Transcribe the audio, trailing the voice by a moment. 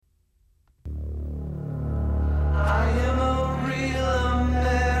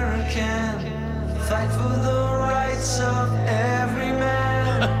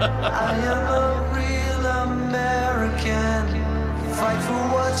I am a real American. Fight for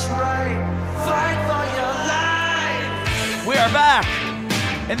what's right. Fight for your life. We are back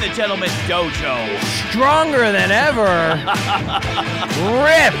in the Gentleman's Dojo. Stronger than ever.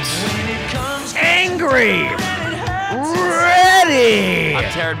 Ripped. Angry. Ready.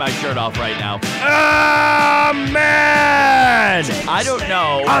 I'm tearing my shirt off right now. Ah, man. I don't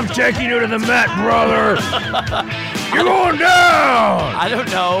know. I'm taking you to the mat, brother. You're going down. I don't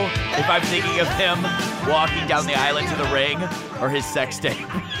know if I'm thinking of him walking down the aisle to the ring or his sex tape.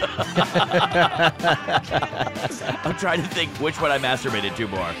 I'm trying to think which one I masturbated to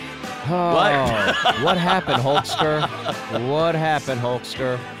more. Oh, what happened, Hulkster? What happened,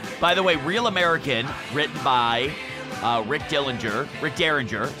 Hulkster? By the way, Real American, written by Rick Derringer.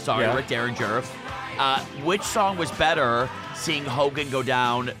 Which song was better seeing Hogan go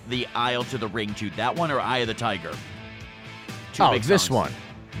down the aisle to the ring to? That one or Eye of the Tiger? Two big this songs. one.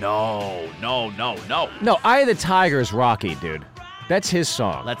 No. No, Eye of the Tiger is Rocky, dude. That's his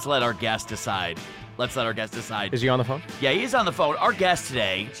song. Let's let our guest decide. Is he on the phone? Yeah, he's on the phone. Our guest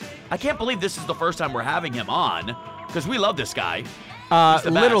today, I can't believe this is the first time we're having him on, because we love this guy.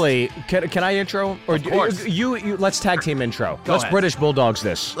 Literally, can I intro? Or of course. You let's tag team intro. Go let's ahead. British Bulldogs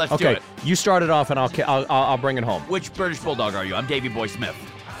this. Let's do it. You start it off, and I'll bring it home. Which British Bulldog are you? I'm Davey Boy Smith.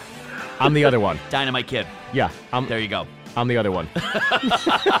 I'm the other one. Dynamite Kid. Yeah, There you go. I'm the other one. Go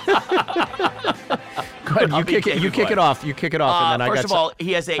ahead, you kick it off, and then first of all,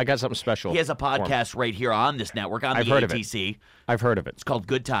 I got something special. He has a podcast right here on this network, on the ATC. I've heard of it. It's called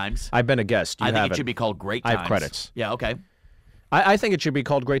Good Times. I've been a guest. I think it should be called Great Times. I have credits. Yeah, okay. I think it should be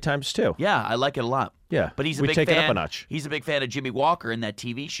called Great Times, too. Yeah, I like it a lot. Yeah, but he's a big take fan. it up a notch. He's a big fan of Jimmy Walker in that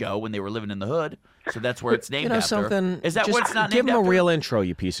TV show when they were living in the hood. So that's where it's named after. Something? Is that what it's not named after? Give him a real intro,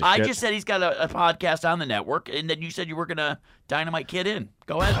 you piece of shit. I just said he's got a podcast on the network, and then you said you were going to Dynamite Kid in.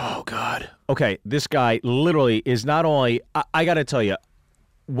 Go ahead. Oh, God. Okay, this guy literally is not only... I got to tell you,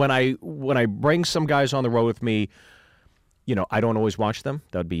 when I bring some guys on the road with me, I don't always watch them.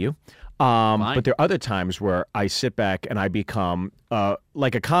 That would be you. But there are other times where I sit back and I become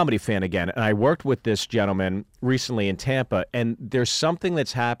like a comedy fan again. And I worked with this gentleman recently in Tampa, and there's something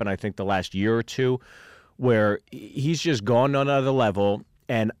that's happened, I think, the last year or two, where he's just gone on another level,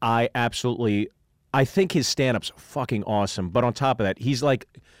 and I think his stand-up's fucking awesome. But on top of that, he's like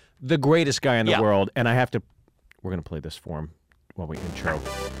the greatest guy in the world, and we're going to play this for him while we intro.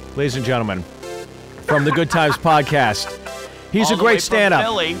 Ladies and gentlemen, from the Good Times Podcast, he's a great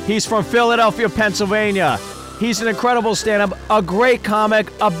stand-up. He's from Philadelphia, Pennsylvania. He's an incredible stand-up, a great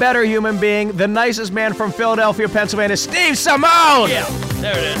comic, a better human being, the nicest man from Philadelphia, Pennsylvania, Steve Simeone! Yeah,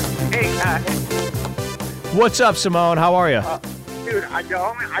 there it is. Hey, what's up, Simone? How are you? Dude, I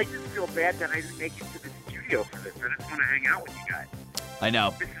just feel bad that I didn't make it to the studio for this. I just want to hang out with you guys. I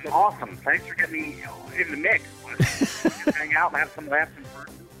know. This is awesome. Thanks for getting me in the mix. Let's just hang out and have some laughs in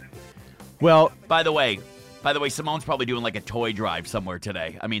person. Well, By the way, Simone's probably doing like a toy drive somewhere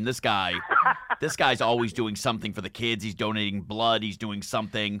today. I mean, this guy's always doing something for the kids. He's donating blood. He's doing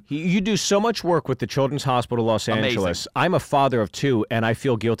something. you do so much work with the Children's Hospital Los Angeles. I'm a father of two, and I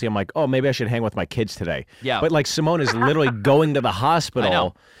feel guilty. I'm like, oh, maybe I should hang with my kids today. Yeah. But like Simone is literally going to the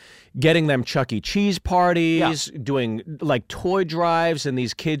hospital, getting them Chuck E. Cheese parties, doing like toy drives, and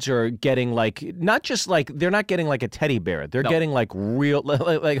these kids are getting like, not just like, they're not getting like a teddy bear. They're getting like real,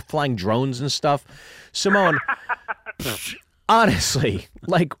 like flying drones and stuff. Simone, honestly,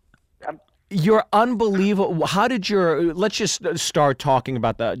 like, you're unbelievable. Let's just start talking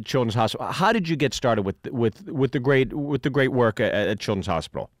about the Children's Hospital. How did you get started with the great work at Children's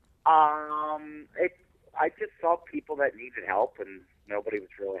Hospital? I just saw people that needed help, and nobody was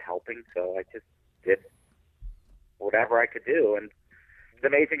really helping, so I just did whatever I could do. And it's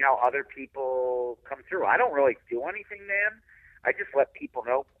amazing how other people come through. I don't really do anything, man. I just let people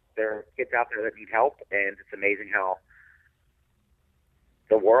know there are kids out there that need help, and it's amazing how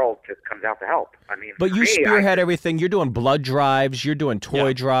the world just comes out to help. I mean, but you spearhead everything. You're doing blood drives. You're doing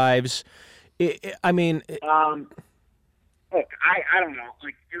toy drives. I mean, look, I don't know.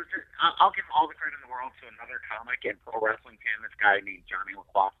 Like, I'll give all the credit in the world to another comic and pro wrestling fan, this guy named Johnny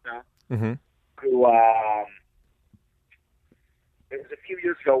LaQuasta, who it was a few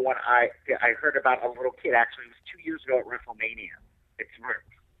years ago when I heard about a little kid. Actually, it was 2 years ago at WrestleMania.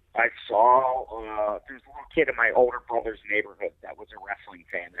 I saw there was a little kid in my older brother's neighborhood that was a wrestling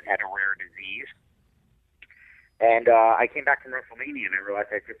fan that had a rare disease. And I came back from WrestleMania and I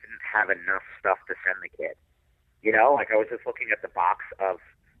realized I just didn't have enough stuff to send the kid. Like I was just looking at the box of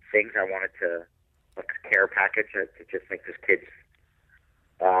things I wanted to, like a care package to just make this kid's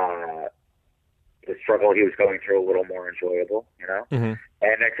the struggle he was going through a little more enjoyable, you know? Mhm.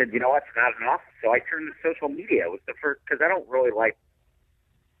 And I said, you know what, it's not enough. So I turned to social media. It was the first, because I don't really like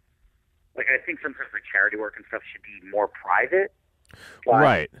I think sometimes the charity work and stuff should be more private. But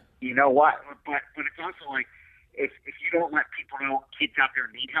Right. You know what? But it's also like, if you don't let people know kids out there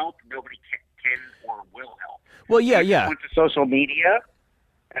need help, nobody can or will help. Well, yeah, I yeah. went to social media,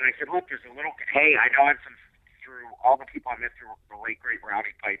 and I said, look, there's a little, hey, I know I have some, through all the people I met through the late, great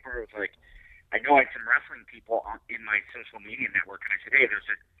Rowdy Piper, it was like, I know I had some wrestling people in my social media network, and I said, hey, there's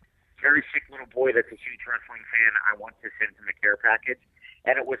a very sick little boy that's a huge wrestling fan. I want to send him a care package.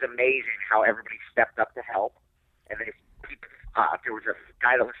 And it was amazing how everybody stepped up to help. And there was a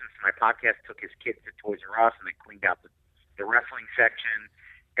guy that listens to my podcast, took his kids to Toys R Us, and they cleaned out the wrestling section.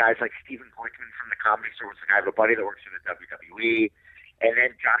 Guys like Steven Glickman from the Comedy Store was the guy. I have a buddy that works in the WWE. And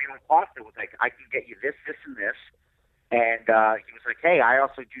then Johnny LaCosta was like, I can get you this, this, and this. And he was like, hey, I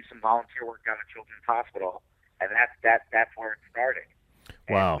also do some volunteer work down at Children's Hospital. And that's where it started.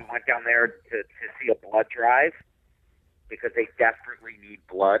 Wow. And we went down there to see a blood drive because they desperately need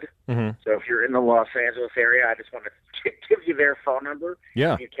blood. Mhm. So if you're in the Los Angeles area, I just want to give you their phone number.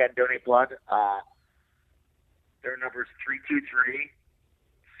 Yeah. You can donate blood. Their number is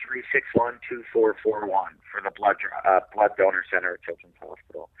 323-361-2441 for the blood donor center at Children's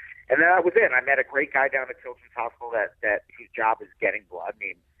Hospital. And that was it. I met a great guy down at Children's Hospital that whose job is getting blood,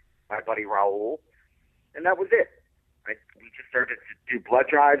 named my buddy Raul. And that was it. We just started to do blood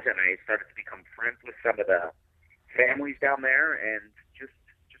drives, and I started to become friends with some of the families down there, and just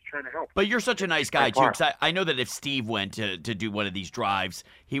trying to help. But you're such a nice guy, too, because I know that if Steve went to do one of these drives,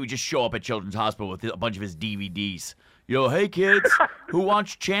 he would just show up at Children's Hospital with a bunch of his DVDs. You know, hey, kids, who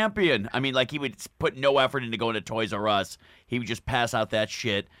wants Champion? I mean, like, he would put no effort into going to Toys R Us. He would just pass out that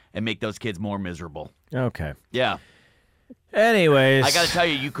shit and make those kids more miserable. Okay. Yeah. Anyways, I got to tell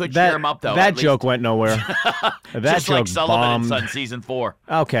you, you could cheer him up, though. That joke went nowhere. That just joke like Sullivan and bombed. Son season 4.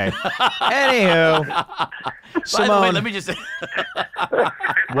 Okay. Anywho, By Simone, the way, let me just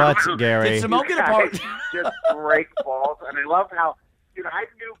what's Gary? Did Simone get a part? Just break balls, and I love how I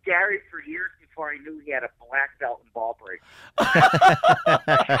knew Gary for years before I knew he had a black belt in ball break.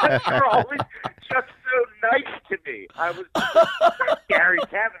 They're always just so nice to me. I was Gary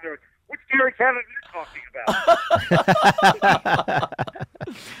Cannon. What's Gary Cannon you're talking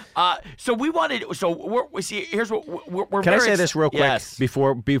about? So we wanted. So we see. Here's what we're. Can I very say this real quick Yes.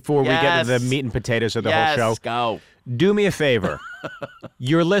 before we get to the Yes. meat and potatoes of the Yes, whole show? go. Do me a favor.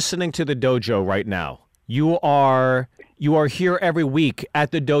 You're listening to the Dojo right now. You are here every week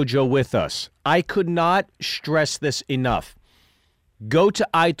at the Dojo with us. I could not stress this enough. Go to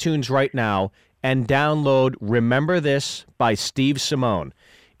iTunes right now and download Remember This by Steve Simeone.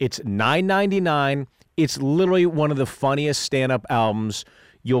 It's $9.99. It's literally one of the funniest stand-up albums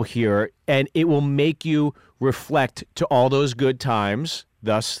you'll hear, and it will make you reflect to all those good times,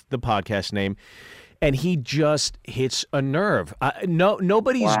 thus the podcast name. And he just hits a nerve.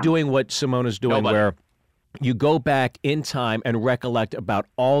 Nobody's doing what Simeone is doing, Nobody. where you go back in time and recollect about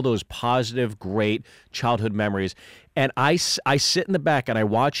all those positive, great childhood memories. And I sit in the back and I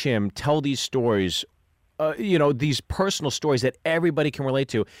watch him tell these stories, these personal stories that everybody can relate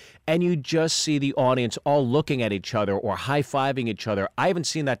to. And you just see the audience all looking at each other or high-fiving each other. I haven't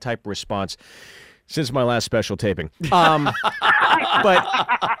seen that type of response since my last special taping. But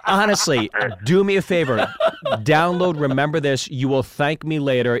honestly, do me a favor. Download Remember This. You will thank me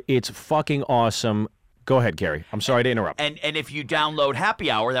later. It's fucking awesome. Go ahead, Gary. I'm sorry to interrupt. And if you download Happy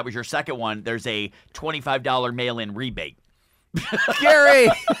Hour, that was your second one, there's a $25 mail-in rebate. Gary,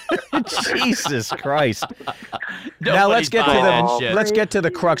 Jesus Christ! Now let's get to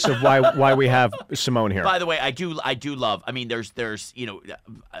the crux of why we have Simeone here. By the way, I do love. I mean, there's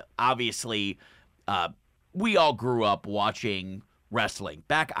obviously, we all grew up watching wrestling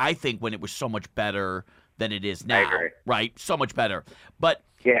back. I think when it was so much better than it is now, right? So much better. But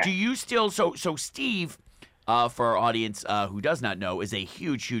do you still? So Steve, for our audience who does not know, is a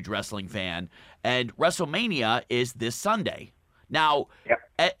huge wrestling fan, and WrestleMania is this Sunday. Now,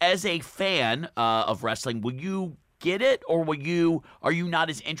 as a fan of wrestling, will you get it, or are you not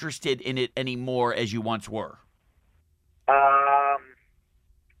as interested in it anymore as you once were? I'm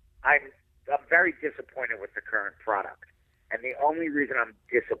very disappointed with the current product, and the only reason I'm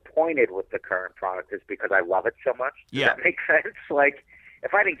disappointed with the current product is because I love it so much. Does that make sense? Like,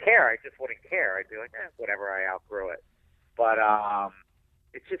 if I didn't care, I just wouldn't care. I'd be like, whatever, I outgrew it. But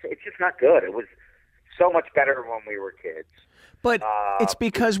it's just not good. It was so much better when we were kids. But it's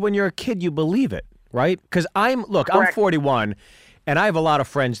because when you're a kid, you believe it, right? Because I'm 41, and I have a lot of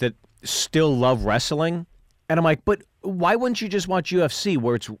friends that still love wrestling, and I'm like, but why wouldn't you just watch UFC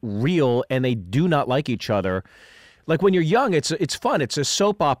where it's real and they do not like each other? Like when you're young, it's fun. It's a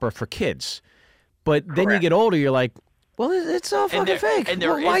soap opera for kids. But then you get older, you're like, well, it's all fucking fake. And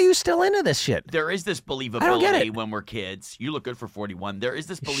why are you still into this shit? There is this believability when we're kids. You look good for 41. There is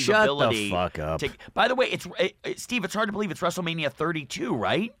this believability. Shut the fuck up. By the way, Steve, it's hard to believe it's WrestleMania 32,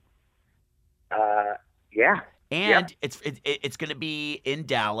 right? Yeah. And it's going to be in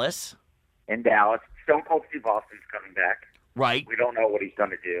Dallas. In Dallas. Stone Cold Steve Austin's coming back. Right. We don't know what he's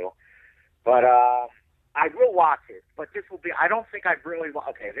going to do. But I will watch it. But this will be – I don't think I've really –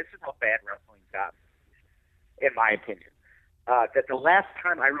 okay, this is how bad wrestling's gotten, in my opinion. That the last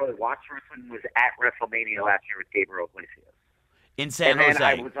time I really watched wrestling was at WrestleMania last year with Gabriel Iglesias. In San Jose. And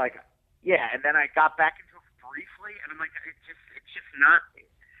then I was like – yeah, and then I got back into it briefly, and I'm like, it's just not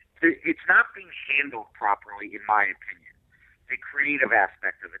 – it's not being handled properly, in my opinion. The creative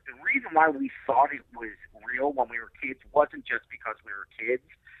aspect of it. The reason why we thought it was real when we were kids wasn't just because we were kids,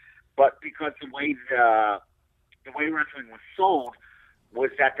 but because the way wrestling was sold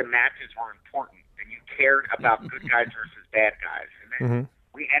was that the matches were important and you cared about good guys versus bad guys. And then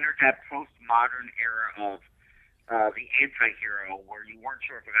we entered that postmodern era of the anti-hero where you weren't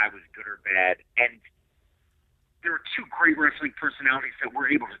sure if a guy was good or bad. And there were two great wrestling personalities that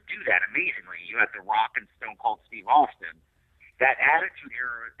were able to do that amazingly. You had The Rock and Stone Cold Steve Austin. That Attitude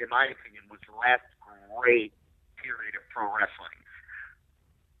Era, in my opinion, was the last great period of pro wrestling.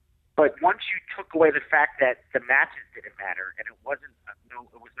 But once you took away the fact that the matches didn't matter, and it was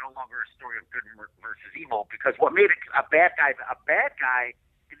no longer a story of good versus evil, because what made a bad guy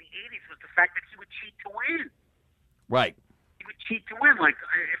in the 80s was the fact that he would cheat to win. Right. He would cheat to win. Like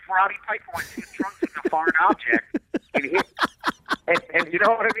if Roddy Piper went to the trunks with a foreign object and hit, and you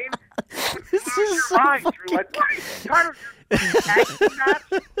know what I mean? This is so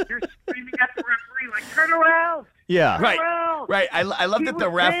you're screaming at the referee like, turn around. Yeah. Right. Right. I love that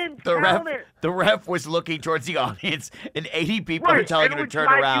the ref was looking towards the audience and 80 people are telling him to turn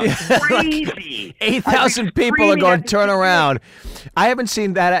around. Crazy. 8,000 people are going, turn around. I haven't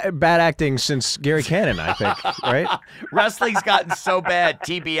seen that bad acting since Gary Cannon, I think, right? Wrestling's gotten so bad,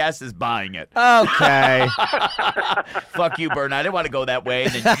 TBS is buying it. Okay. Fuck you, Byrne. I didn't want to go that way,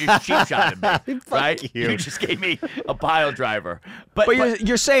 and then you just cheap shotted me, right? You. You just gave me a pile driver. But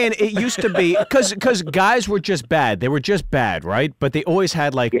you're saying it used to be because guys were just bad. They were just bad, right? But they always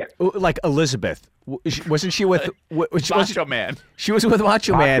had like Elizabeth. Wasn't she with Macho Man? She was with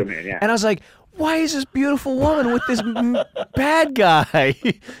Macho Man. Yeah. And I was like, why is this beautiful woman with this bad guy?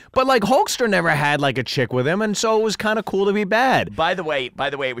 But like Hulkster never had like a chick with him, and so it was kind of cool to be bad. By the way,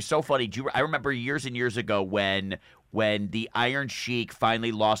 it was so funny. I remember years and years ago when the Iron Sheik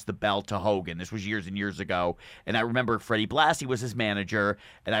finally lost the belt to Hogan. This was years and years ago. And I remember Freddie Blassie was his manager.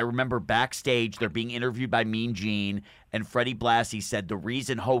 And I remember backstage, they're being interviewed by Mean Gene. And Freddie Blassie said the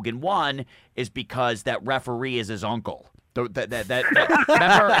reason Hogan won is because that referee is his uncle. Remember the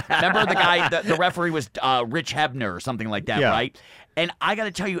guy, the referee was Rich Hebner or something like that, right? And I got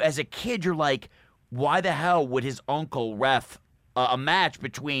to tell you, as a kid, you're like, why the hell would his uncle ref a match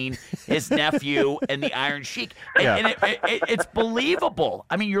between his nephew and the Iron Sheik? And it's believable.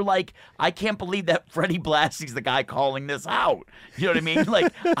 I mean, you're like, I can't believe that Freddie Blassie's the guy calling this out. You know what I mean?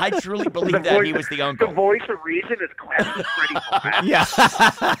 Like, I truly believe that he was the uncle. The voice of reason is classic Freddie Blassie. Yeah.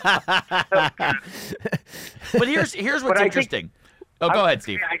 But here's what's interesting. Go ahead,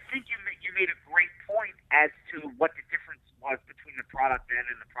 Steve. I think you made a great point as to what the difference was between the product then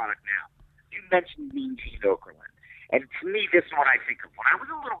and the product now. You mentioned Mean Gene Okerlund. And to me, this is what I think of. When I was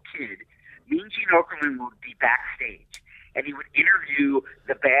a little kid, Mean Gene Okerlund would be backstage, and he would interview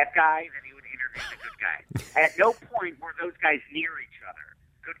the bad guy, then he would interview the good guy. At no point were those guys near each other.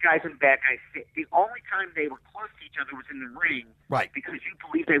 Good guys and bad guys. The only time they were close to each other was in the ring, right? Because you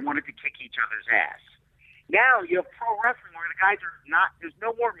believe they wanted to kick each other's ass. Now you have pro wrestling where the guys are not. There's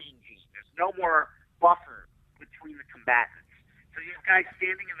no more Mean Gene. There's no more buffer between the combatants. So you have guys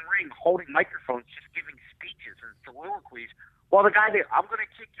standing in the ring holding microphones, just giving speeches or soliloquies. Well, the guy there, I'm going to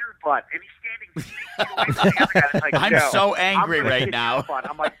kick your butt, and he's standing 6 feet away from the other guy. It's like, I'm so angry right now.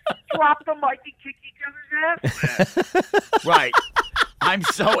 I'm like, drop the mic and kick each other's ass. Right. I'm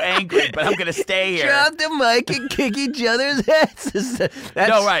so angry, but I'm going to stay here. Drop the mic and kick each other's asses.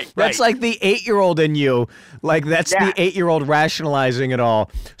 Right. That's like the 8-year-old in you. Like, that's the 8-year-old rationalizing it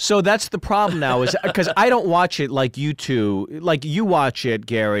all. So that's the problem now, is because I don't watch it like you two. Like, you watch it,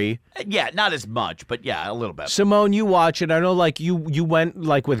 Gary. Yeah, not as much, but yeah, a little bit. Simone, you watch it. I know, like, you went,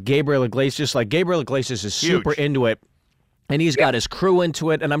 like, with Gabriel Iglesias. Like, Gabriel Iglesias is super into it, and he's got his crew into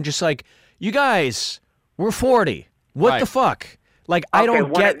it, and I'm just like, you guys, we're 40. What the fuck? Like, I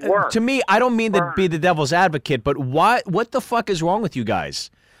don't get. To me, I don't mean to be the devil's advocate, but what the fuck is wrong with you guys?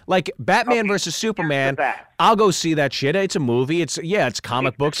 Like, Batman versus Superman, I'll go see that shit. It's a movie. It's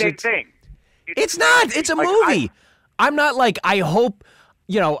comic books. Same thing. It's not. It's a movie. I'm not like, I hope,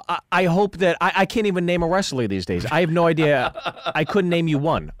 I hope that I can't even name a wrestler these days. I have no idea. I couldn't name you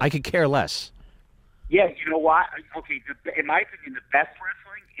one. I could care less. Yeah, you know what? Okay, in my opinion, the best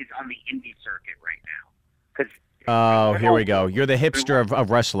wrestling is on the indie circuit right now. Here we go. You're the hipster of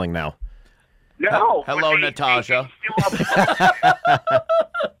wrestling now. No. Hello, Natasha.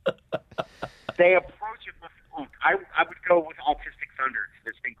 They approach it with, look, I would go with Autistic Thunder,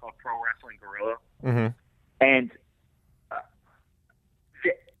 this thing called Pro Wrestling Guerrilla. Mm-hmm. And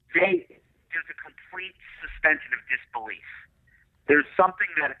there's a complete suspension of disbelief. There's something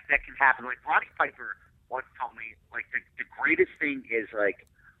that can happen. Like Roddy Piper once told me, like the greatest thing is like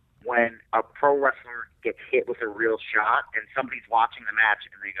when a pro wrestler gets hit with a real shot and somebody's watching the match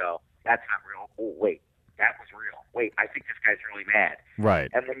and they go, "That's not real." Oh wait, that was real. Wait, I think this guy's really mad.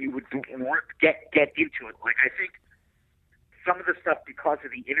 Right. And when you would get into it, like I think some of the stuff, because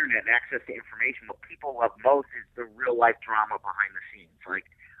of the internet and access to information, what people love most is the real life drama behind the scenes.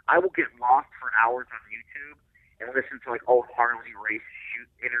 Like I will get lost for hours on YouTube and listen to like old Harley race shoot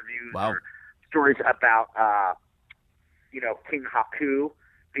interviews or stories about King Haku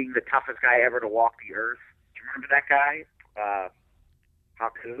being the toughest guy ever to walk the earth. Do you remember that guy?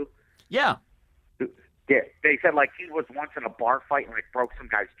 Haku? Yeah. Yeah. They said like he was once in a bar fight and like broke some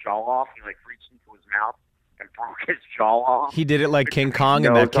guy's jaw off. He like reached into his mouth and broke his jaw off. He did it like King Kong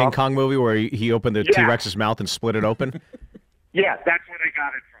in that King Kong movie where he opened the T-Rex's mouth and split it open? Yeah, that's where they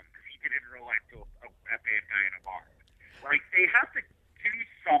got it from. Because he did it in real life to a bad guy in a bar. Like, they have to do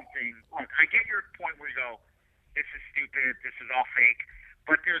something. Look, I get your point where you go, this is stupid, this is all fake.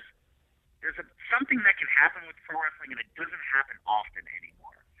 But there's something that can happen with pro wrestling, and it doesn't happen often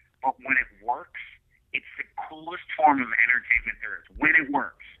anymore. But when it works, it's the coolest form of entertainment there is. When it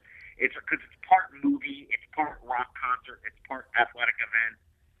works. It's because it's part movie, it's part rock concert, it's part athletic event.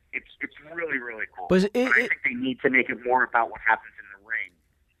 It's really, really cool. But I think they need to make it more about what happens in the ring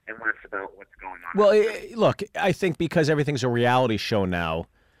and less about what's going on. Well, look, I think because everything's a reality show now,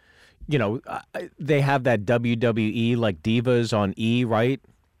 they have that WWE like Divas on E, right?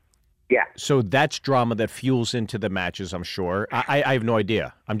 Yeah. So that's drama that fuels into the matches, I'm sure. I have no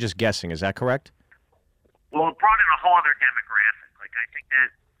idea. I'm just guessing. Is that correct? Well, it brought in a whole other demographic. Like, I think that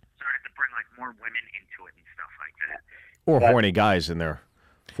started to bring like more women into it and stuff like that. Or horny guys in their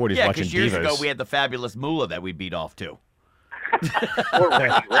 40s watching Divas. Yeah, because years ago we had the fabulous Moolah that we beat off to. Or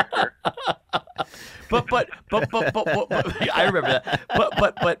Wendy Richter. But I remember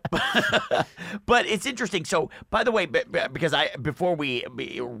that. But it's interesting. So, by the way, because before we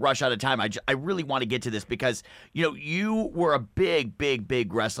rush out of time, I really want to get to this because you were a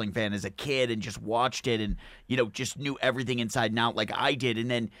big wrestling fan as a kid and just watched it and just knew everything inside and out like I did. And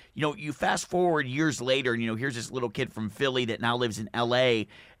then you fast forward years later and here's this little kid from Philly that now lives in L.A.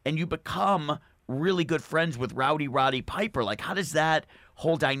 and you become really good friends with Roddy Piper. Like, how does that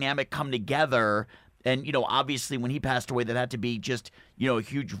whole dynamic come together? And, obviously when he passed away, that had to be just, a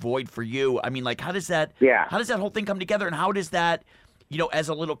huge void for you. I mean, like, how does that whole thing come together? And how does that, as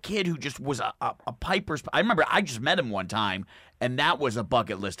a little kid who just was a Piper's, I remember I just met him one time and that was a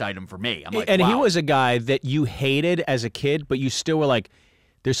bucket list item for me. I'm like, and wow. He was a guy that you hated as a kid, but you still were like,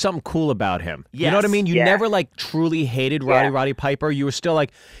 there's something cool about him. Yes. You know what I mean? You never like truly hated Roddy Piper. You were still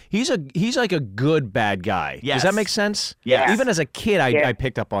like, he's like a good bad guy. Yes. Does that make sense? Yeah. Even as a kid, I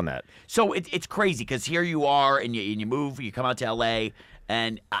picked up on that. So it's crazy because here you are and you move, you come out to L.A.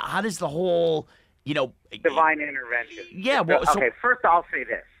 and how does the whole, divine intervention. Yeah. Well, okay. First, I'll say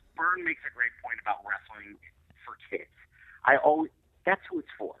this: Byrne makes a great point about wrestling for kids. That's who it's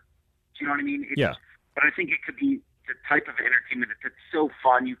for. Do you know what I mean? But I think it could be the type of entertainment that's so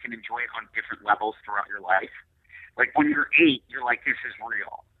fun you can enjoy it on different levels throughout your life. Like when you're 8, you're like, this is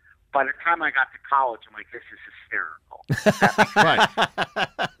real. By the time I got to college, I'm like, this is hysterical. Right.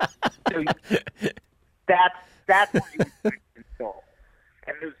 So that's where you install.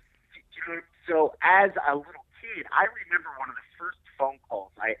 And so as a little kid, I remember one of the first phone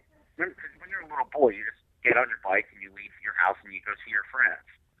calls. I remember because when you're a little boy, you just get on your bike and you leave your house and you go see your friends.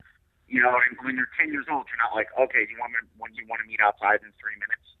 And when you're 10 years old, you're not like, okay, do you want to meet outside in 3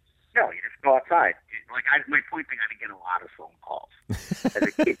 minutes? No, you just go outside. Like my point being, I didn't get a lot of phone calls as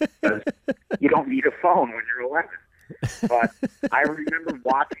a kid because you don't need a phone when you're 11. But I remember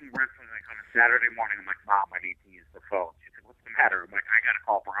watching wrestling like on a Saturday morning. I'm like, Mom, I need to use the phone. She said, what's the matter? I'm like, I got to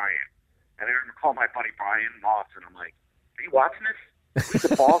call Brian. And I remember calling my buddy Brian Moss, and I'm like, are you watching this? Who's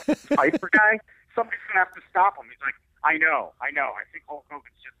the boss Piper guy? Somebody's going to have to stop him. He's like, I know. I think Hulk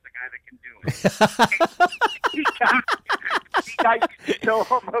Hogan's just the guy that can do it. he got so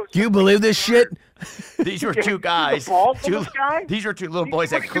emotional. Do you believe this shit? These were two guys. These were two little boys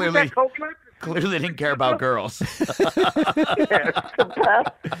that clearly didn't care about girls. Yeah, the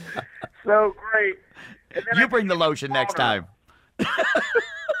best. So great. And then you bring the lotion next time.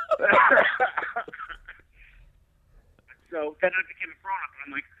 So then I became a grown-up, and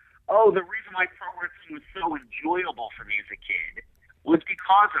I'm like, oh, the reason why pro wrestling was so enjoyable for me as a kid was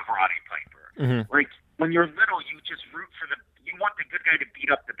because of Roddy Piper. Mm-hmm. Like, when you're little, you just root for you want the good guy to beat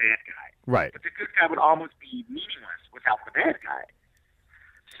up the bad guy. Right. But the good guy would almost be meaningless without the bad guy.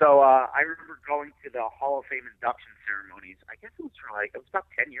 So I remember going to the Hall of Fame induction ceremonies. I guess it was about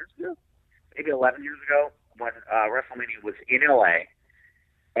 10 years ago, maybe 11 years ago, when WrestleMania was in LA,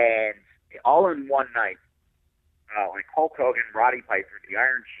 and all in one night. Like Hulk Hogan, Roddy Piper, the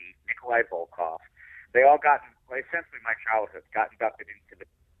Iron Sheik, Nikolai Volkov, they all got, essentially my childhood, got inducted into the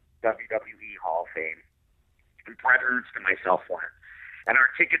WWE Hall of Fame. And Bret Ernst and myself went. And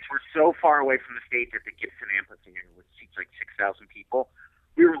our tickets were so far away from the stage at the Gibson Amphitheater, which seats like 6,000 people.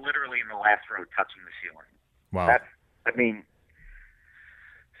 We were literally in the last row touching the ceiling. Wow.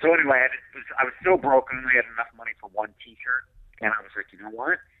 So anyway, I was so broken. We had enough money for one T-shirt. And I was like, you know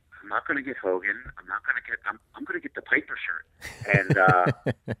what? I'm not going to get Hogan. I'm going to get the Piper shirt. And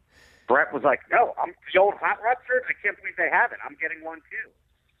Brett was like, no, I'm the old Hot Rod shirt. I can't believe they have it. I'm getting one too.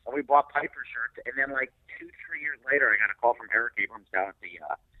 And we bought Piper shirts. And then like 2-3 years later, I got a call from Eric Abrams down at the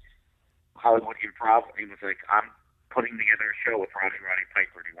Hollywood Improv. And he was like, I'm putting together a show with Roddy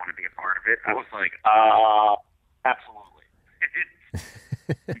Piper. Do you want to be a part of it? I was like, absolutely.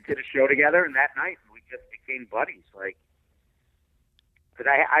 We did a show together, and that night we just became buddies. Like, because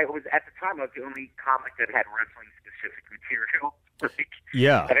I was, at the time, I was the only comic that had wrestling-specific material. Like,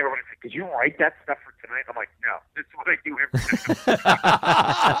 yeah. And everybody's like, did you write that stuff for tonight? I'm like, no, this is what I do every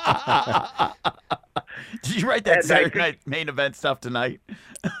night. Did you write that Saturday night main event stuff tonight?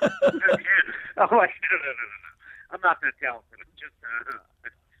 I'm like, no. I'm not that talented. I'm just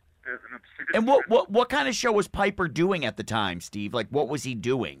an obscene. And what kind of show was Piper doing at the time, Steve? Like, what was he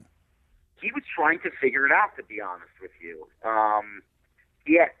doing? He was trying to figure it out, to be honest with you.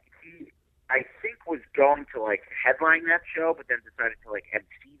 He, I think, was going to, like, headline that show, but then decided to, like,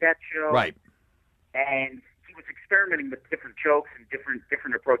 MC that show. Right. And he was experimenting with different jokes and different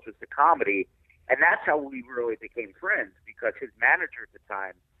approaches to comedy, and that's how we really became friends, because his manager at the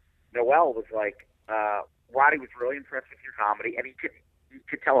time, Noel, was like, Roddy was really impressed with your comedy, and he could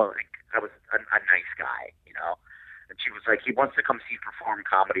tell her, like, I was a nice guy, you know? And she was like, he wants to come see you perform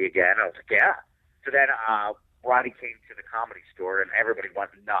comedy again. I was like, yeah. So then Roddy came to the Comedy Store, and everybody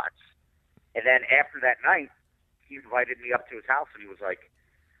went nuts. And then after that night, he invited me up to his house, and he was like,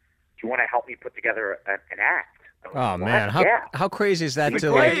 do you want to help me put together an act? Oh, man. How crazy is that?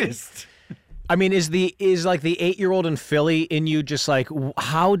 I mean, is like the 8-year-old in Philly in you just like,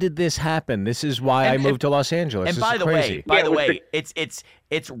 how did this happen? This is why I moved to Los Angeles. And by the way,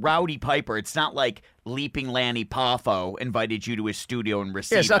 it's Rowdy Piper. It's not like Leaping Lanny Poffo invited you to his studio in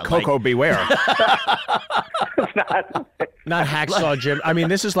Reseda. Yeah, it's not Coco Beware. Not Hacksaw Jim. I mean,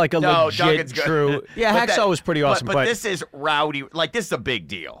 this is like a legit, true. Yeah, Hacksaw was pretty awesome. But this is Rowdy. Like, this is a big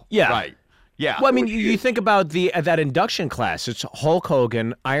deal. Yeah. Right. Yeah. Well, I mean, you think about that induction class. It's Hulk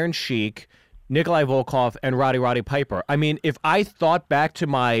Hogan, Iron Sheik, Nikolai Volkov, and Roddy Piper. I mean, if I thought back to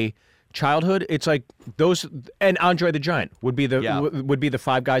my childhood, it's like those, and Andre the Giant would be the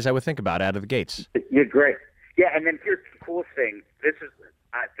 5 guys I would think about out of the gates. You're great. Yeah, and then here's the coolest thing. This is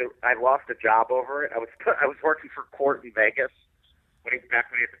I lost a job over it. I was working for Court in Vegas back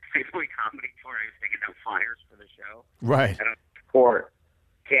when he had the Playboy Comedy Tour. I was taking out flyers for the show. Right. And Court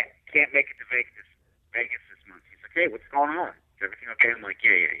can't make it to Vegas this month. He's like, hey, what's going on? Is everything okay? I'm like,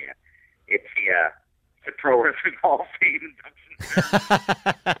 yeah. It's the Pro Wrestling Hall of Fame induction.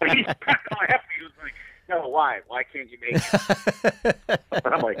 He's laughing. He was like, no, why? Why can't you make it? But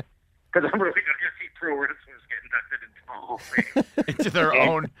I'm like, because I'm really going to see pro wrestlers get inducted into the Hall of Fame. Into their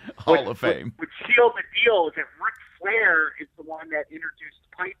own Hall of Fame. Which sealed the deal is that Ric Flair is the one that introduced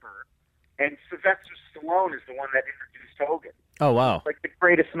Piper, and Sylvester Stallone is the one that introduced Hogan. Oh, wow. It's like the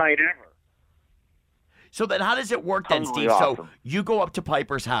greatest night ever. So then how does it work then, Steve? Awesome. So you go up to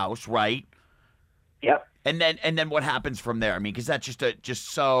Piper's house, right? Yep. And then what happens from there? I mean, because that's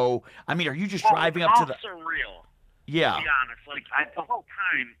just so. I mean, are you just driving up to the? Surreal. Yeah. To be honest, like the whole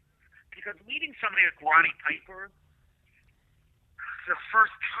time, because meeting somebody like Roddy Piper, the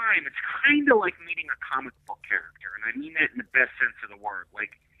first time, it's kind of like meeting a comic book character, and I mean that in the best sense of the word.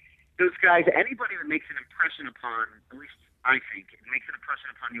 Like those guys, anybody that makes an impression upon at least I think. It makes an impression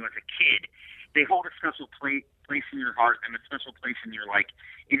upon you as a kid. They hold a special place in your heart and a special place in your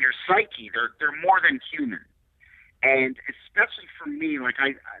in your psyche. They're more than human. And especially for me, the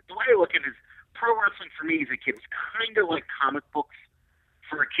way I look at it is pro wrestling for me as a kid was kind of like comic books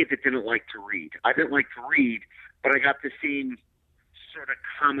for a kid that didn't like to read. I didn't like to read, but I got the same sort of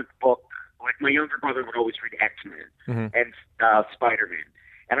comic book. Like my younger brother would always read X-Men and Spider-Man.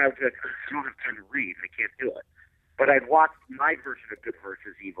 And I was like, I don't have time to read. I can't do it. But I'd watch my version of Good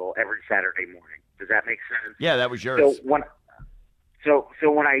versus Evil every Saturday morning. Does that make sense? Yeah, that was yours. So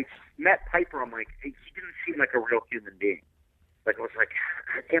when I met Piper, I'm like, he didn't seem like a real human being. Like I was like,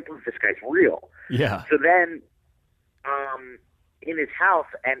 I can't believe this guy's real. Yeah. So then, in his house,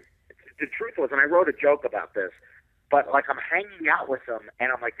 and the truth was, and I wrote a joke about this, but I'm hanging out with him,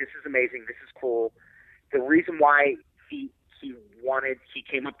 and I'm like, this is amazing, this is cool. The reason why he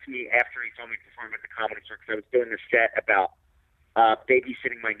came up to me after he saw me perform at the Comedy Store, because I was doing a set about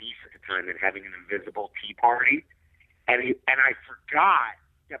babysitting my niece at the time and having an invisible tea party, and I forgot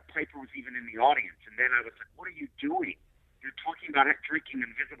that Piper was even in the audience, and then I was like, what are you doing? You're talking about drinking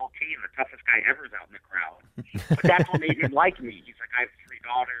invisible tea, and the toughest guy ever is out in the crowd. But that's what made him like me. He's like, I have 3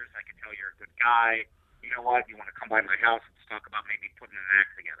 daughters. I can tell you're a good guy. You know what? You want to come by my house and talk about maybe putting an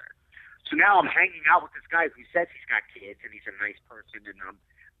act together. So now I'm hanging out with this guy who says he's got kids and he's a nice person.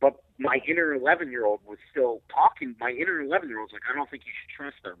 But my inner 11-year-old was still talking. My inner 11-year-old's like, I don't think you should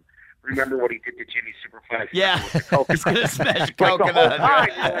trust him. Remember what he did to Jimmy Superfly? Yeah, he's going to smash the whole coconut.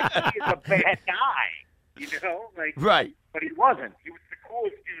 time, you're like, he is a bad guy. Right. But he wasn't. He was the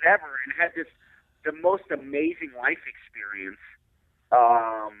coolest dude ever and had the most amazing life experience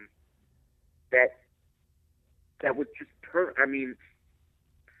that was just I mean,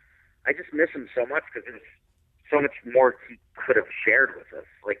 I just miss him so much because there was so much more he could have shared with us.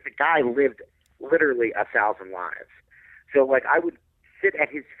 Like, the guy lived literally 1,000 lives. So, I would sit at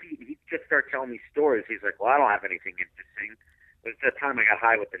his feet and he'd just start telling me stories. He's like, well, I don't have anything interesting. It was the time I got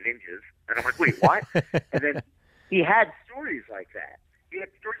high with the ninjas. And I'm like, wait, what? And then he had stories like that. He had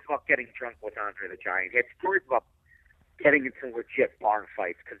stories about getting drunk with Andre the Giant. He had stories about getting into legit bar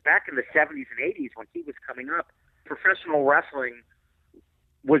fights. Because back in the 70s and 80s, when he was coming up, professional wrestling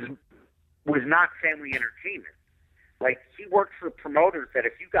was not family entertainment. He worked for promoters that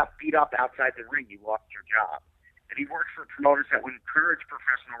if you got beat up outside the ring, you lost your job. And he worked for promoters that would encourage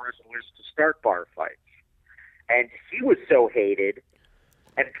professional wrestlers to start bar fights. And he was so hated,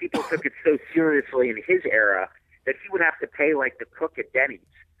 and people took it so seriously in his era that he would have to pay the cook at Denny's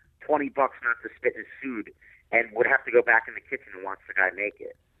 $20 not to spit in his food, and would have to go back in the kitchen and watch the guy make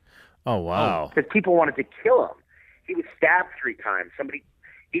it. Oh wow! Because people wanted to kill him. He was stabbed 3 times.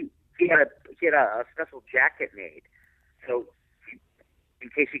 He had a special jacket made, so in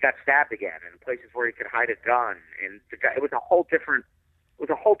case he got stabbed again, and places where he could hide a gun. And it was a whole different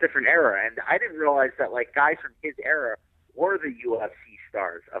era. And I didn't realize that guys from his era were the UFC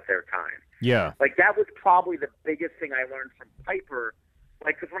stars of their time. Yeah. That was probably the biggest thing I learned from Piper.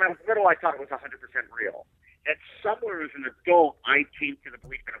 Because when I was little, I thought it was 100% real. And somewhere as an adult, I came to the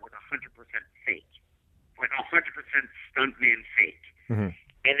belief that it was 100% fake. 100% stuntman fake. Mm-hmm.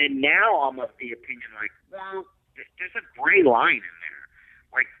 And then now I'm of the opinion, well, there's a gray line in there.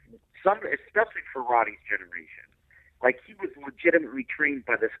 Especially for Roddy's generation. He was legitimately trained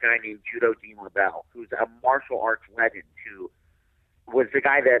by this guy named Judo Dean LaBelle, who's a martial arts legend, who was the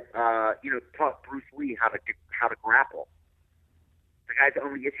guy that taught Bruce Lee how to grapple. The guy's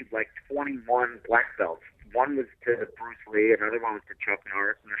only issued 21 black belts. One was to Bruce Lee, another one was to Chuck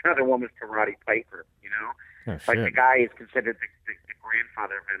Norris, and another one was to Roddy Piper. Oh, the guy is considered the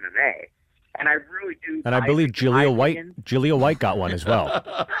grandfather of MMA. And I really do. And I believe Julia White got one as well. I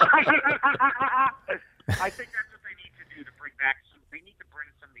think that's what they need to do to bring back. They need to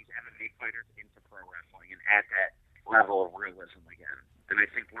bring some of these MMA fighters into pro wrestling and add that level of realism again. And I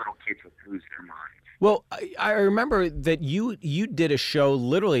think little kids would lose their minds. Well, I remember that you did a show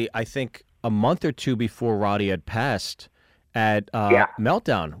literally, I think, a month or 2 before Roddy had passed at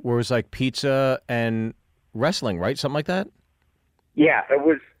Meltdown, where it was pizza and wrestling, right? Something like that? Yeah, it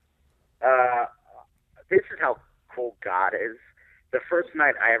was. This is how cool God is. The first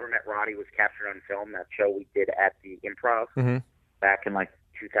night I ever met Roddy was captured on film, that show we did at the Improv back in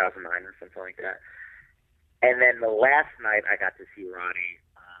 2009 or something like that. And then the last night I got to see Roddy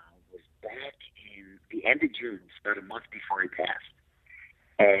was back in the end of June, about a month before he passed.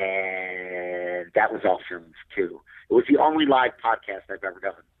 And that was all filmed too. It was the only live podcast I've ever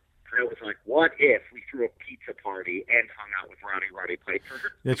done. And it was what if we threw a pizza party and hung out with Roddy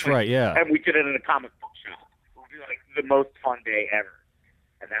Piper? That's right, yeah. And we did it in a comic book shop. It would be the most fun day ever.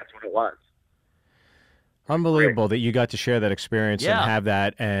 And that's what it was. Unbelievable that you got to share that experience and have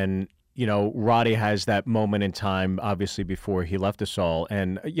that. And, Roddy has that moment in time, obviously, before he left us all.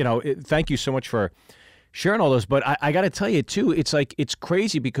 And, thank you so much for sharing all those. But I got to tell you, too, it's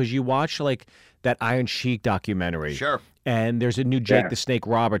crazy because you watch, that Iron Sheik documentary. Sure. And there's a new Jake the Snake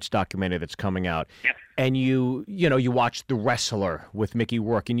Roberts documentary that's coming out. Yep. And you watch The Wrestler with Mickey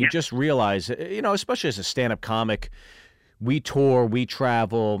Rourke, and you just realize, especially as a stand-up comic, we tour, we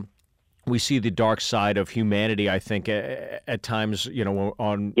travel, we see the dark side of humanity, I think, at times,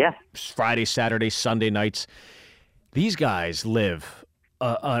 on Friday, Saturday, Sunday nights. These guys live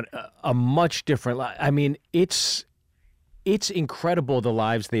a much different life. I mean, it's incredible the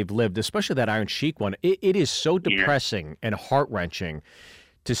lives they've lived, especially that Iron Sheik one. It is so depressing and heart-wrenching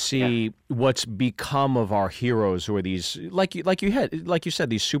to see what's become of our heroes, or these, like you said,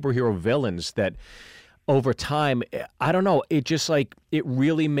 these superhero villains that over time, I don't know, it just it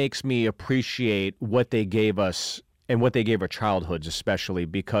really makes me appreciate what they gave us and what they gave our childhoods, especially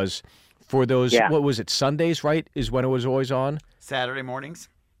because for those, what was it, Sundays, right, is when it was always on? Saturday mornings.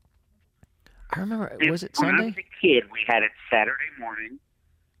 I remember, was it Sunday? When I was a kid, we had it Saturday morning.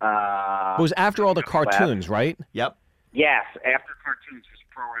 It was after all the cartoons, right? Yep. Yes, after cartoons was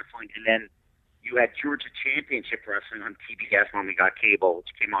pro wrestling, and then you had Georgia Championship Wrestling on TBS when we got cable, which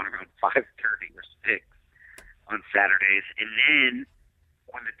came on around 5:30 or 6 on Saturdays. And then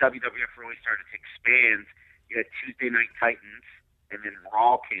when the WWF really started to expand, you had Tuesday Night Titans, and then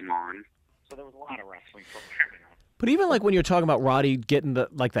Raw came on. So there was a lot of wrestling programming on. But even when you're talking about Roddy getting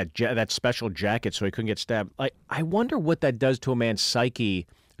that special jacket so he couldn't get stabbed, I wonder what that does to a man's psyche,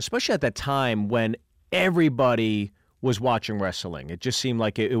 especially at that time when everybody was watching wrestling. It just seemed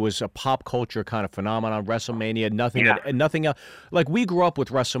like it was a pop culture kind of phenomenon. WrestleMania, nothing else. We grew up with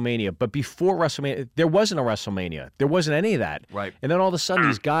WrestleMania, but before WrestleMania, there wasn't a WrestleMania. There wasn't any of that. Right. And then all of a sudden,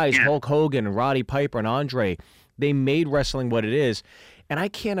 these guys, Hulk Hogan and Roddy Piper and Andre, they made wrestling what it is. And I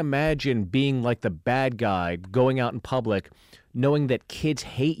can't imagine being the bad guy, going out in public, knowing that kids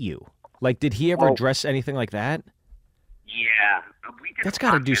hate you. Did he ever address anything like that? Yeah. That's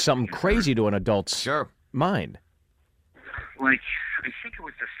got to do something crazy to an adult's mind. I think it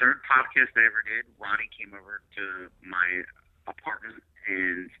was the third podcast I ever did. Ronnie came over to my apartment,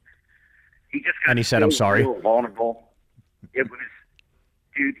 and he just got he said, "I'm sorry." Real vulnerable. It was,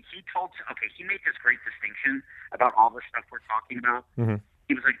 dude. He made this great distinction about all the stuff we're talking about. Mm-hmm.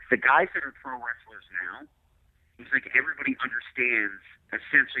 He was like, the guys that are pro wrestlers now, he was like, everybody understands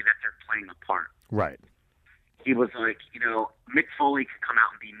essentially that they're playing a part. Right. He was like, Mick Foley could come out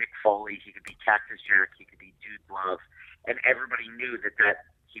and be Mick Foley. He could be Cactus Jack. He could be Dude Love. And everybody knew that there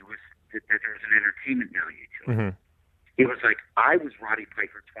was an entertainment value to it. Mm-hmm. He was like, I was Roddy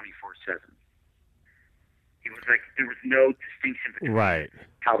Piper 24/7. He was like, there was no distinction between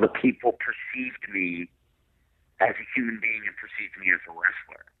how the people perceived me as a human being and perceived me as a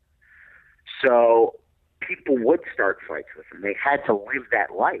wrestler. So people would start fights with him. They had to live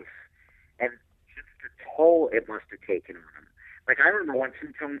that life. And just the toll it must have taken on him. I remember once he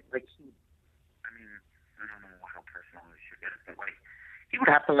told me, I don't know how personal this should get, but he would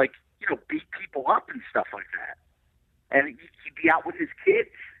have to beat people up and stuff like that, and he'd be out with his kids.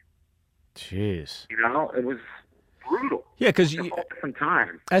 Jeez, it was brutal. Yeah, because different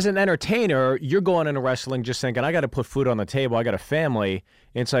time. As an entertainer, you're going into wrestling just thinking, I got to put food on the table. I got a family.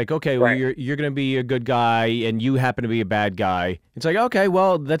 And it's like, okay, well, you're going to be a good guy, and you happen to be a bad guy. It's like, okay,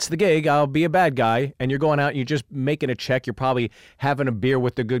 well, that's the gig. I'll be a bad guy. And you're going out and you're just making a check. You're probably having a beer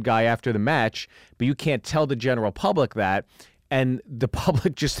with the good guy after the match, but you can't tell the general public that. And the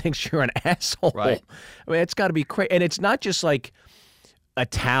public just thinks you're an asshole. Right. I mean, it's got to be crazy. And it's not just like a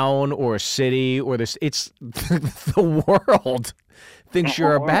town or a city or this. It's the world thinks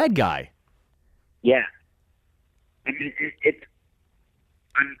you're a bad guy. Yeah. I mean,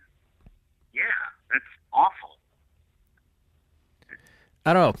 that's awful.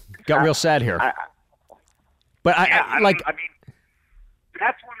 I don't know. Got real sad here. But I mean,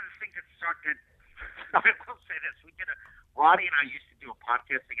 that's one of the things that started. I will say this: Roddy and I used to do a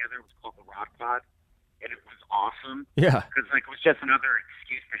podcast together. It was called the Rock Pod, and it was awesome. Yeah. Because it was just another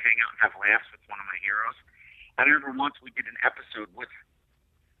excuse to hang out and have laughs with one of my heroes. And I remember once we did an episode with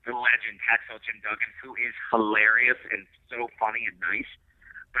the legend Hacksaw Jim Duggan, who is hilarious and so funny and nice.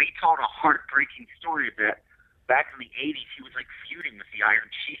 But he told a heartbreaking story that back in the 80s, he was feuding with the Iron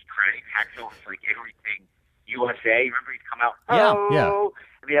Sheik, right? Hacksaw was everything USA. Remember he'd come out, yeah.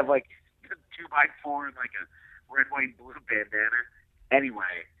 And he'd have a 2x4 and a red, white, and blue bandana.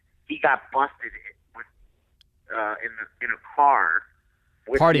 Anyway, he got busted with in a car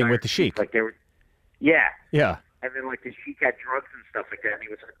with partying with the Sheik. They were, yeah. Yeah. And then, like, the Sheik had drugs and stuff like that. And he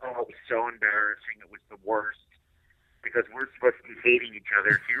was like, oh, it was so embarrassing. It was the worst. Because we're supposed to be hating each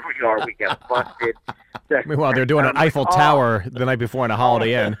other. Here we are. We get busted. Meanwhile, they're doing an Eiffel Tower the night before in a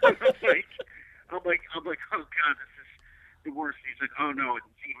Holiday Inn. I'm like, oh, God, this is the worst. He's like, oh, no, it's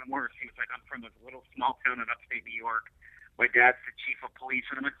even worse. He was like, I'm from a little small town in upstate New York. My dad's the chief of police.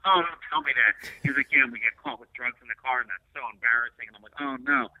 And I'm like, oh, don't tell me that. He was like, yeah, we get caught with drugs in the car, and that's so embarrassing. And I'm like, oh,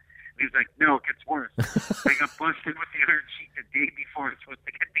 no. And he was like, no, it gets worse. I got busted with the Iron Sheik the day before I was supposed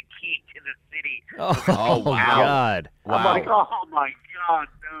to get the key to the city. Oh, wow. God. Wow. I'm like, oh, my God,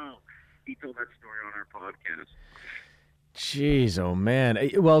 no. He told that story on our podcast. Jeez, oh,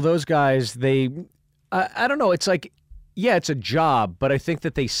 man. Well, those guys, I don't know. It's like, yeah, it's a job, but I think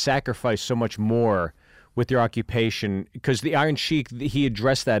that they sacrifice so much more with their occupation, because the Iron Sheik, he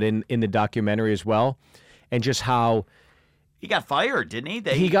addressed that in the documentary as well, and just how he got fired, didn't he?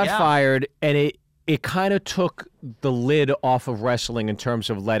 He got fired, and it kind of took the lid off of wrestling in terms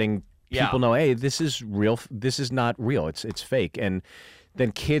of letting people know, hey, this is real. This is not real. It's fake. And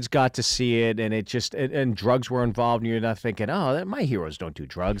then kids got to see it, and it just and drugs were involved, and you're not thinking, oh, my heroes don't do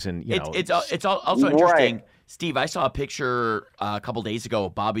drugs, and it's also interesting. Right. Steve, I saw a picture a couple days ago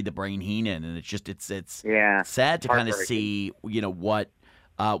of Bobby the Brain Heenan, and it's sad to kind of see, what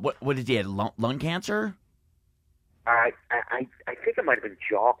did he have, lung cancer? I think it might have been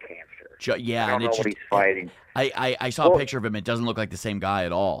jaw cancer. Yeah, I don't know what he's fighting. I saw a picture of him. It doesn't look like the same guy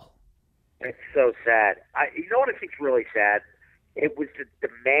at all. It's so sad. You know what I think's really sad? It was the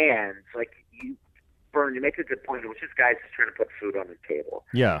demands. Like, Byrne, you make a good point. It was just guys just trying to put food on the table.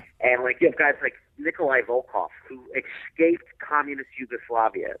 Yeah. And, like, you have guys like Nikolai Volkov, who escaped communist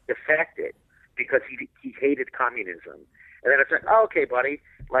Yugoslavia, defected because he hated communism. And then it's like, oh, okay, buddy.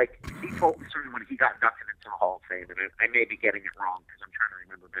 Like, he told the story when he got inducted into the Hall of Fame, and I may be getting it wrong because I'm trying to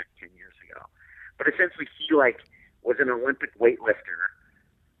remember back 10 years ago. But essentially, he, like, was an Olympic weightlifter,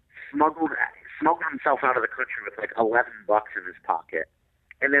 smuggled himself out of the country with, like, $11 in his pocket.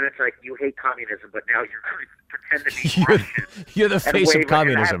 And then it's like, you hate communism, but now you're going to pretend to be Russian. You're the face of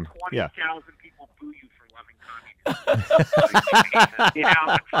communism. 20,000 people boo you for loving communism.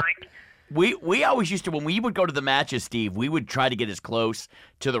 It's like... We always used to, when we would go to the matches, Steve, we would try to get as close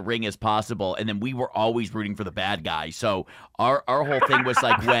to the ring as possible, and then we were always rooting for the bad guy. So our whole thing was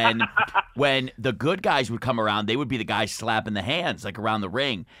like when the good guys would come around, they would be the guys slapping the hands like around the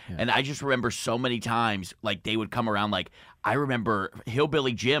ring. Yeah. And I just remember so many times like they would come around, like I remember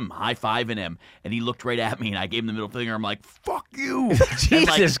Hillbilly Jim high-fiving him, and he looked right at me, and I gave him the middle finger. I'm like, fuck you.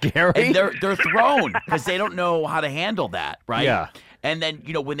 Jesus, Gary. And they're thrown because they don't know how to handle that, right? Yeah. And then,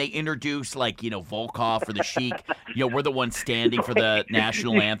 when they introduce, like, Volkov or the Sheik, we're the ones standing for the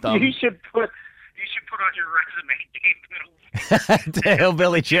national anthem. You should put on your resume, Dave Middle. To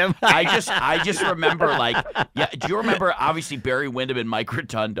Hillbilly Jim. I just remember, like, do you remember, obviously, Barry Windham and Mike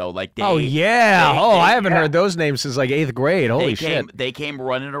Rotundo? Like, I haven't heard those names since, like, 8th grade. Holy shit. They came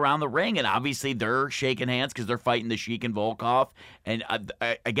running around the ring, and obviously they're shaking hands because they're fighting the Sheik and Volkov. And,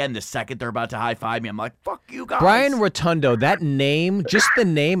 again, the second they're about to high-five me, I'm like, fuck you guys. Brian Rotundo, that name, just the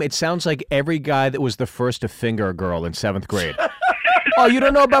name, it sounds like every guy that was the first to finger a girl in 7th grade. Oh, you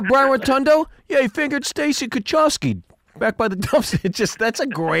don't know about Brian Rotundo? Yeah, he fingered Stacy Kuchowski back by the dumpster. That's a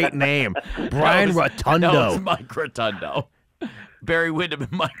great name. Brian Rotundo. No, it's Mike Rotundo. Barry Windham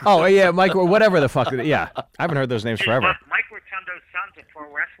and Mike Rotundo. Oh, yeah, Mike, whatever the fuck. Yeah, I haven't heard those names forever. Mike Rotundo's son's a pro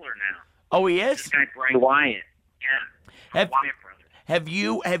wrestler now. Oh, he is? This guy, Bray Wyatt. Yeah. Wyatt brothers. Have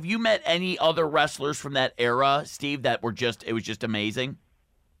you met any other wrestlers from that era, Steve, that were it was just amazing?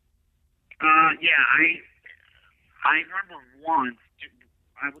 Yeah, I remember once,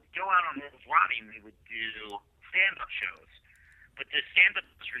 I would go out on Roddy and we would do stand-up shows. But the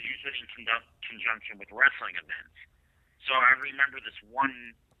stand-ups were usually in conjunction with wrestling events. So I remember this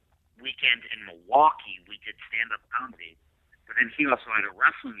one weekend in Milwaukee, we did stand-up comedy. But then he also had a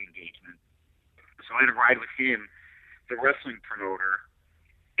wrestling engagement. So I had to ride with him, the wrestling promoter,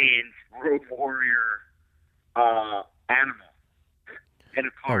 and Road Warrior Animal in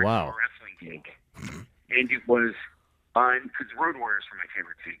a car for a wrestling gig. And it was fun, because Road Warriors were my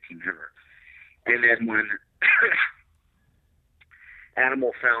favorite team ever. And then when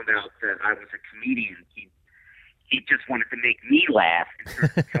Animal found out that I was a comedian, he just wanted to make me laugh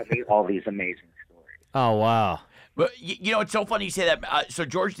and tell me all these amazing stories. Oh, wow. But, it's so funny you say that. So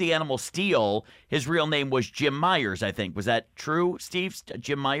George the Animal Steele, his real name was Jim Myers, I think. Was that true, Steve?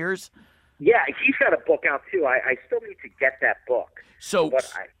 Jim Myers? Yeah, he's got a book out, too. I still need to get that book.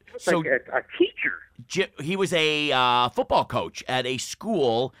 Like a teacher. He was a football coach at a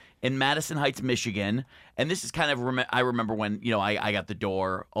school in Madison Heights, Michigan, and this is kind of I remember when I got the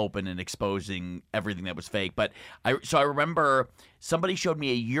door open and exposing everything that was fake. But I remember somebody showed me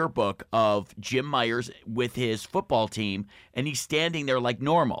a yearbook of Jim Myers with his football team, and he's standing there like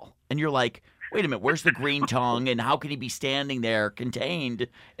normal, and you're like, wait a minute, where's the green tongue, and how can he be standing there contained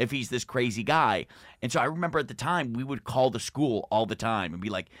if he's this crazy guy? And so I remember at the time, we would call the school all the time and be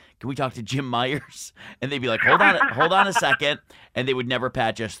like, can we talk to Jim Myers? And they'd be like, hold on a second, and they would never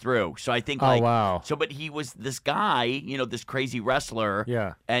patch us through. So I think wow. So, but he was this guy, this crazy wrestler,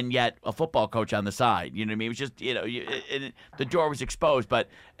 yeah, and yet a football coach on the side. You know what I mean? It was just, the door was exposed.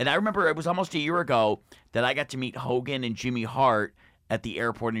 And I remember it was almost a year ago that I got to meet Hogan and Jimmy Hart at the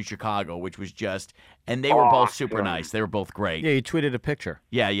airport in Chicago, which was and they were both super nice. They were both great. Yeah, you tweeted a picture.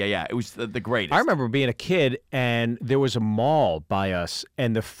 Yeah. It was the greatest. I remember being a kid, and there was a mall by us,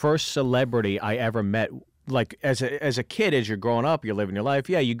 and the first celebrity I ever met, like as a kid, as you're growing up, you're living your life.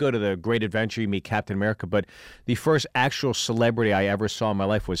 Yeah, you go to the Great Adventure, you meet Captain America, but the first actual celebrity I ever saw in my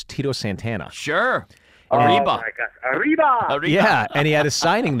life was Tito Santana. Sure. Arriba. Oh, my gosh. Arriba. Yeah, and he had a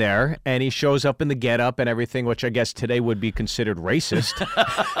signing there, and he shows up in the getup and everything, which I guess today would be considered racist.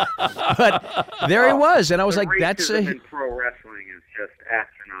 But there he was, and I was like, that's in pro wrestling is just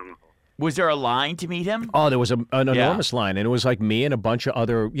astronomical. Was there a line to meet him? Oh, there was an enormous line, and it was like me and a bunch of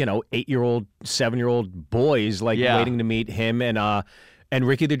other, 8-year-old, 7-year-old boys, waiting to meet him and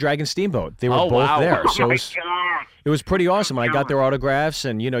Ricky the Dragon Steamboat. They were both there. So it was pretty awesome. I got their autographs,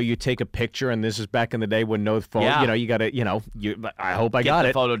 and you take a picture, and this is back in the day when no phone. Yeah. You got to, I hope I got the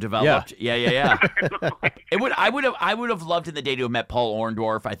it. Photo developed. Yeah. I would have loved in the day to have met Paul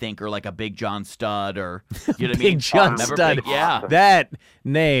Orndorff, I think, or like a Big John Studd, or you know what I mean? Big John Studd. Yeah, that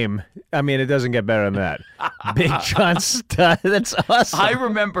name. I mean, it doesn't get better than that. Big John Studd. That's awesome. I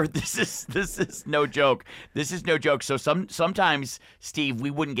remember this is no joke. This is no joke. So sometimes, Steve, we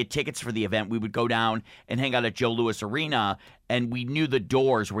wouldn't get tickets for the event. We would go down and hang out at Joe Louis Arena, and we knew the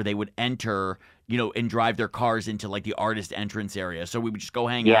doors where they would enter, and drive their cars into like the artist entrance area. So we would just go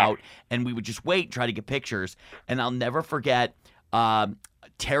hang out, and we would just wait and try to get pictures. And I'll never forget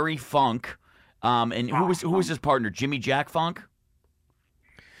Terry Funk, and who was his partner? Jimmy Jack Funk?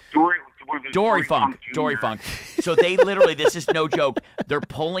 Dory Funk. So they literally, this is no joke, they're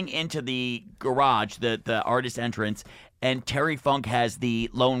pulling into the garage, the artist entrance, and Terry Funk has the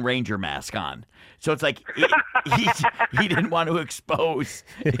Lone Ranger mask on. So it's like he didn't want to expose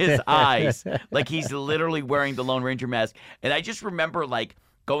his eyes. Like he's literally wearing the Lone Ranger mask. And I just remember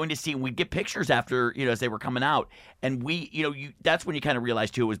going to see, and we'd get pictures after, as they were coming out. And that's when you kind of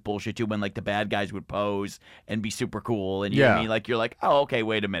realized too it was bullshit too, when the bad guys would pose and be super cool. And you know what I mean? You're like, oh, okay,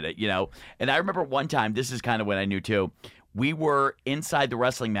 wait a minute, And I remember one time, this is kind of when I knew too, we were inside the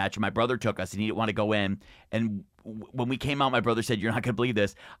wrestling match, and my brother took us, and he didn't want to go in. And when we came out, my brother said, you're not going to believe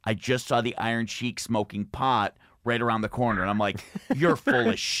this. I just saw the Iron Sheik smoking pot right around the corner. And I'm like, you're full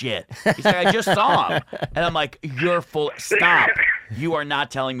of shit. He's like, I just saw him. And I'm like, stop. You are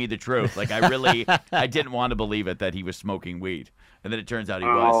not telling me the truth. I didn't want to believe it that he was smoking weed. And then it turns out he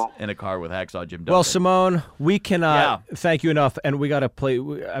was in a car with Hacksaw Jim Duggan. Well, Simeone, we cannot thank you enough, and we got to play.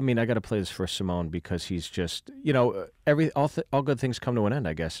 I got to play this for Simeone because he's just, all good things come to an end,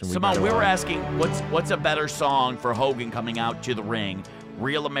 I guess. And Simeone, we were asking, what's a better song for Hogan coming out to the ring,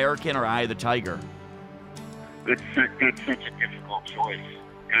 Real American or Eye of the Tiger? That's such a difficult choice,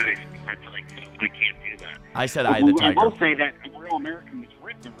 guys. I can't do that. I said Eye of the Tiger. I will say that Real American was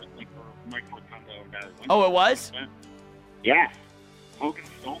written originally for Mike Rotundo. Oh, it was? Yes. Hogan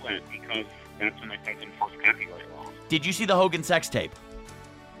stole that because that's when they took him first copyright law. Did you see the Hogan sex tape?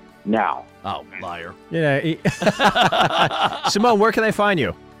 No. Oh, liar. Yeah. Simeone, where can they find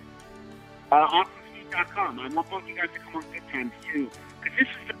you? AwesomeSteve.com. I want both you guys to come on Good Times, too, because this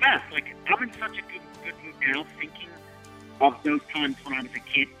is the best. I'm in such a good mood now thinking of those times when I was a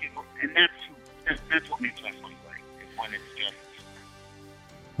kid, and that's what makes wrestling great, is when it's just...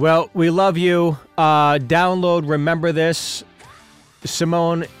 Well, we love you. Download Remember This.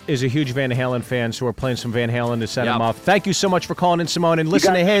 Simeone is a huge Van Halen fan, so we're playing some Van Halen to send him off. Thank you so much for calling in, Simeone, and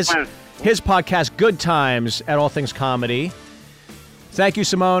listen to his podcast, Good Times, at All Things Comedy. Thank you,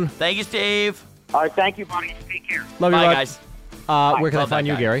 Simeone. Thank you, Steve. All right, thank you, buddy. Take care. Love you, Bye, guys. Where can I find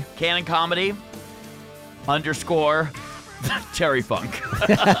you, Gary? Cannon Comedy _ Terry Funk.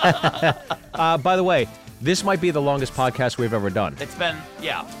 By the way, this might be the longest podcast we've ever done. It's been,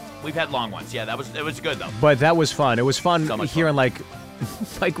 we've had long ones. Yeah, it was good, though. But that was fun. It was fun hearing, fun.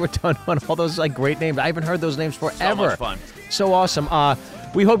 Mike Rotundo and all those, great names. I haven't heard those names forever. So much fun. So awesome.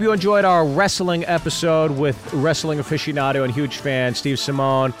 We hope you enjoyed our wrestling episode with wrestling aficionado and huge fan, Steve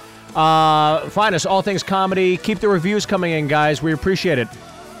Simeone. Find us, All Things Comedy. Keep the reviews coming in, guys. We appreciate it.